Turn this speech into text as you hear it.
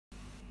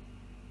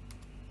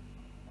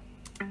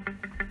Lover,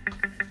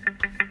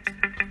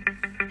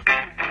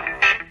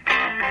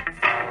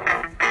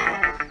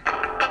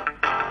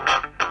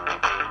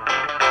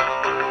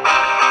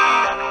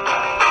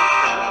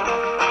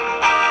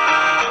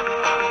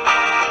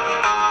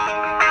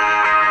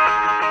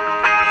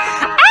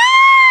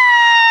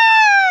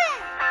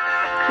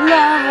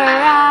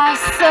 I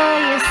saw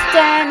you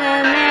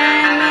standing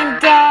in the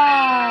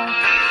dark.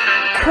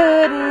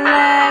 Couldn't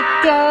let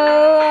go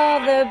of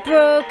the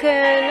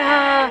broken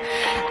heart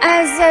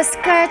as I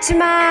scratch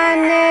my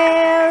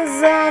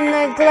nails on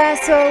the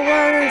glassdoor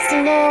once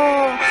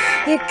more.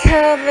 You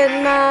covered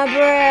my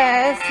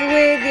breath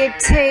with your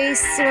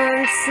taste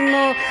once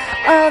more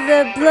of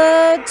the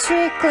blood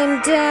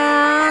trickling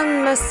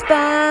down my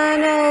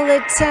spine all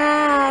the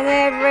time.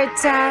 Every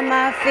time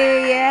I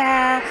feel you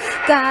out,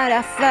 God,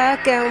 I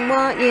fucking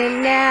want you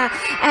now.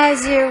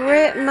 As you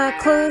rip my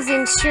clothes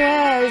in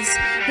shreds,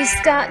 you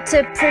start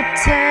to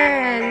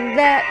pretend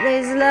that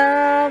there's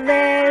love,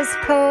 there's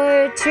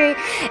poetry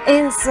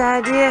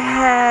inside your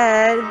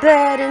head,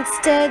 but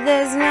instead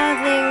there's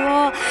nothing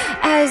more.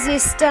 As you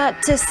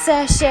start to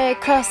sashay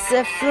across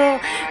the floor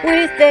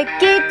with the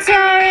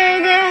guitar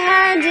in your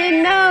hand, you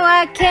know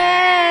I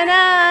can't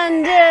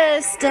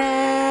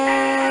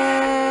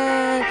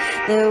understand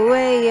the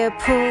way you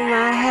pull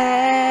my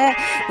hair,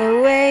 the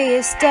way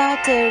you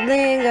start to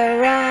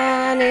linger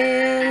on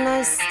in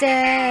my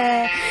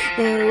stare,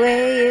 the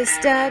way you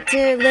start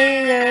to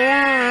linger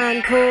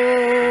on,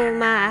 pull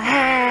my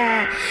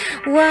hair.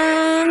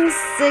 Once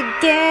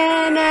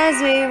again as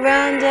we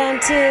run down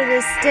to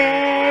the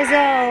stairs,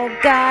 oh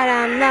God,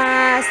 I'm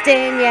lost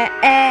in your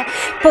air,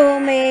 pull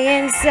me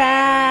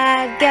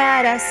inside,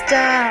 gotta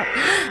stop,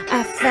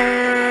 I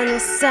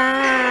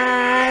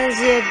fantasize,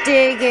 you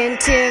dig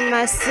into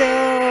my soul,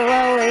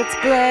 oh it's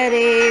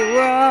bloody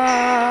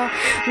raw,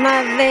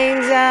 my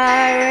veins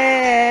are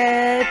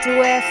ripped,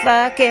 we're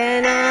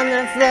fucking on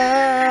the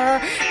floor,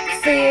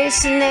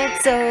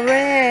 fishnets so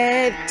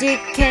ripped, you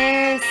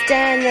can't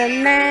stand the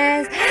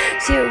mess,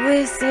 she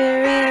whisper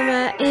in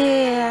my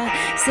ear,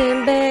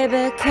 saying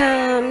baby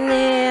come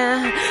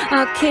near,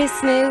 oh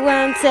kiss me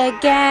once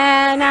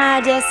again,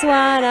 I just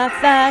wanna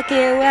fuck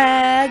you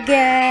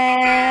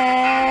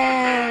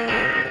again.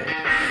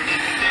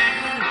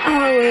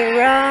 Oh, we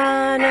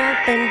run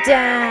up and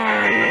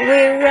down,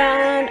 we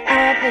run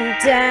up and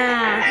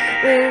down,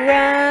 we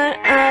run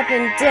up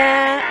and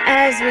down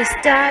as we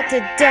start to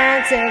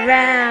dance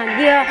around.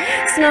 You're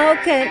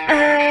smoking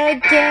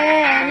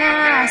again,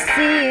 I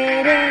see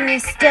it in your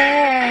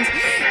stares.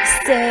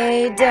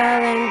 Say,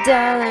 darling,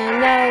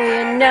 darling, oh,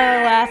 you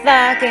know I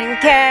fucking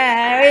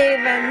care.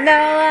 Even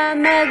though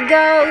I'm a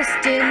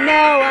ghost, you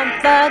know I'm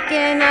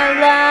fucking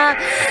alive.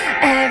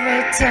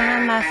 Every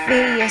time I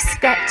feel you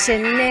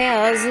scratching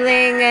nails,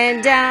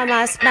 lingering down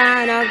my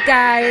spine, oh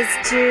God, it's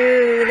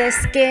true, the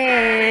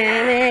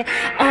skin, it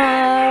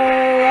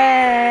all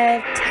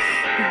wrapped.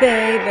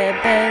 Baby,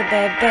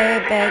 baby,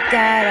 baby,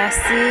 God, I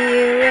see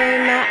you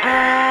in my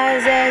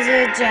eyes as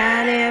you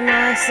drown in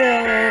my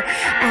soul.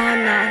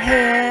 I'm not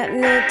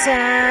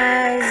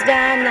hypnotized,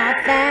 I'm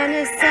not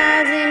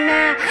fantasizing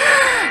now.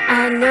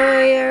 I know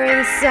you're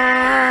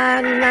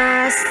inside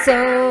my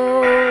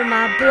soul,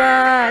 my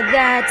blood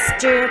that's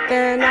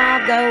dripping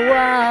off the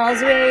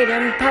walls,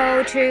 reading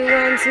poetry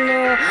once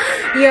more.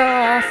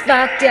 You're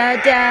fucked,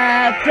 you're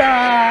dead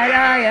plot,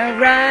 oh, you're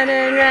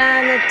running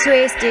round the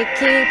twist, you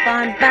keep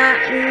on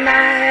biting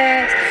my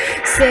hips,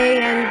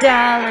 saying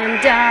darling,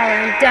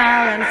 darling,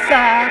 darling,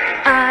 fuck,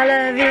 I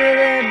love you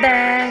the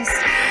best,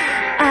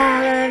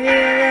 I love you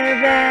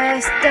the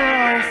best,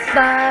 oh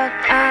fuck,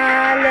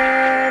 I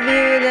love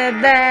you the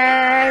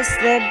best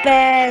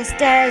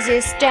as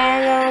you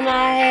strangle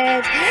my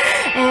hips,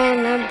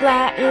 and the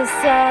blackness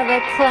of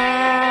the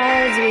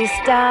clouds, we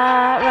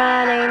start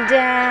running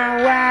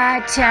down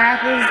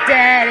Whitechapel's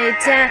dirty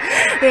town,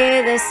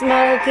 with the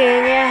smoke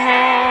in your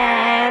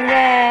hand,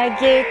 the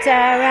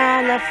guitar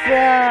on the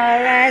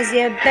floor as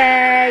you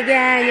beg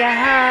and you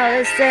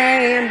holler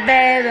saying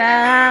baby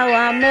I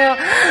want more.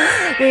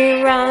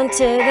 We run to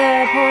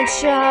the pawn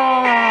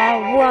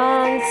shop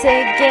once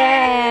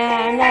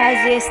again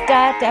as you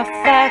start to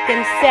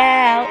fucking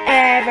sell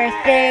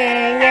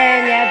everything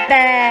in your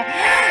bag.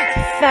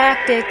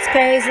 Fuck, it's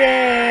crazy,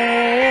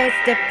 it's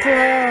the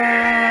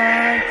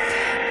plot,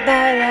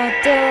 but I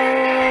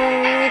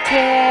don't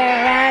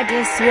care, I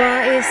just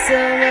want you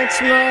so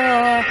much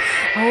more,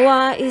 I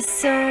want you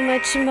so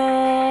much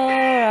more,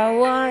 I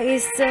want you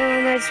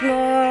so much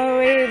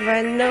more,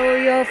 even though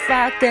you're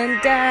fucking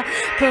dead,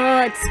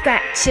 blood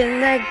scratching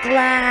the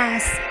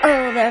glass,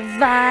 oh the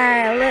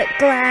violet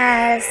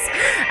glass,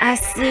 I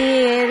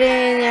see it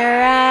in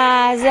your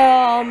eyes,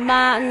 oh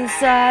mountain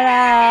solar,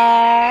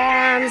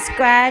 I'm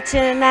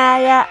scratching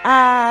at your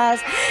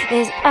eyes,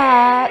 it's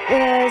art,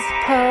 it's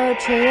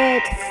poetry,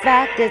 it's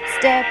fact, it's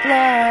the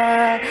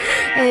blood,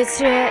 it's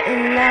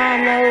written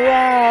on the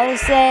wall,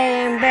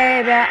 saying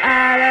baby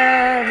I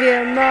love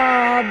you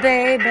more,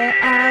 baby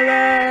I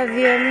love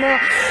you more,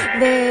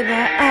 baby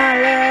I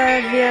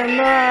love you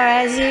more,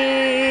 as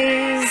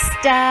you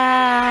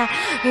style,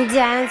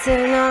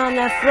 dancing on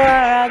the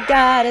floor. Oh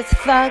God, it's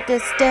fucked,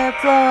 it's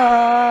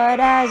deplored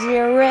as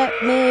you rip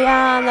me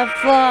on the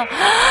floor.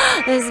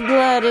 There's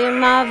blood in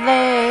my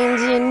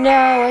veins, you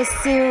know a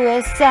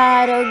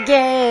suicidal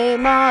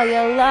game. All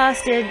you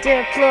lost, you're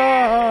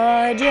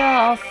deplored,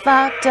 you're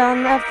fucked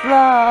on the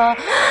floor.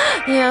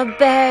 You're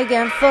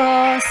begging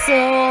for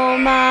so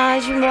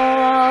much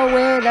more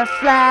with the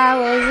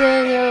flowers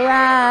in your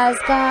eyes.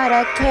 God,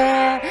 I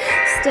can't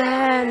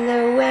stand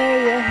the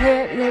way you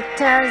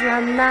hypnotize my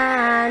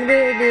mind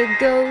with your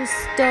ghost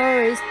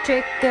stories,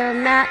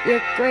 trickling out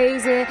your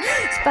crazy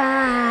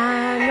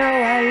spine.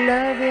 Oh, I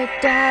love you,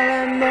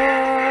 darling,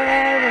 more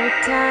every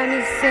time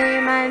you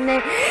say my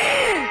name.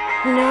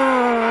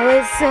 No,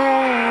 it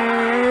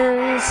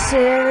sends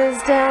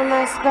shivers down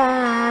my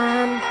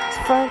spine. It's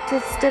fucked,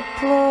 it's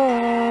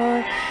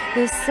deplored.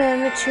 The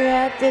cemetery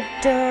at the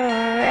door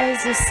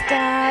as you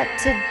start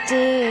to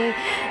dig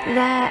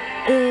that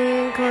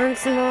ink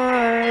once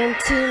more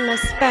into my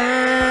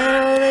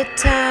spine. All the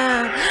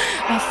time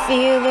I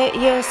feel that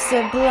you're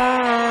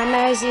sublime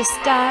as you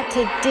start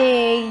to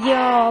dig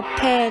your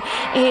pen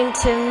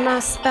into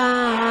my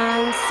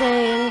spine,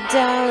 saying,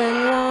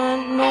 darling,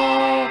 one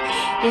more.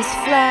 There's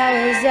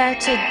flowers at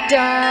your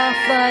door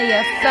for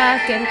your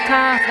fucking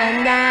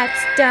coffin that's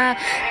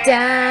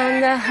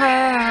down the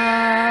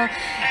hall.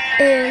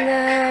 In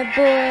the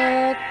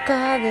book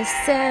of the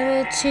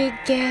cemetery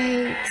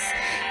gates,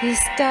 you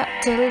stop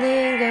to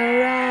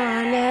linger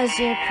on as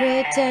you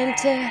pretend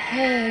to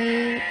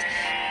hate,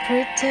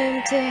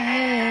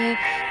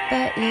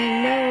 but you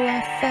know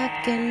I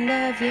fucking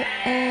love you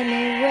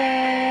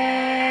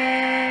anyway.